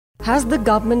Has the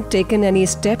government taken any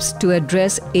steps to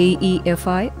address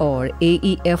AEFI or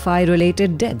AEFI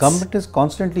related deaths? Government is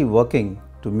constantly working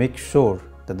to make sure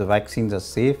that the vaccines are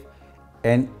safe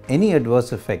and any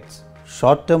adverse effects,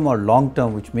 short term or long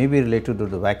term, which may be related to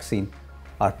the vaccine,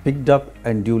 are picked up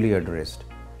and duly addressed.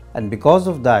 And because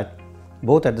of that,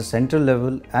 both at the central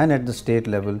level and at the state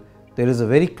level, there is a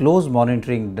very close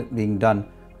monitoring being done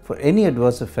for any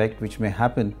adverse effect which may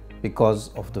happen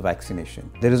because of the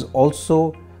vaccination. There is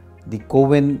also the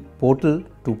CoWIN portal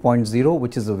 2.0,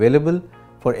 which is available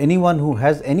for anyone who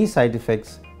has any side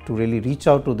effects to really reach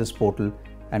out to this portal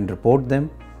and report them.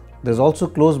 There's also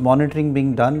close monitoring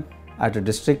being done at a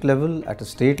district level, at a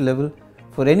state level,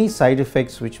 for any side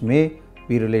effects which may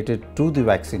be related to the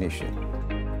vaccination.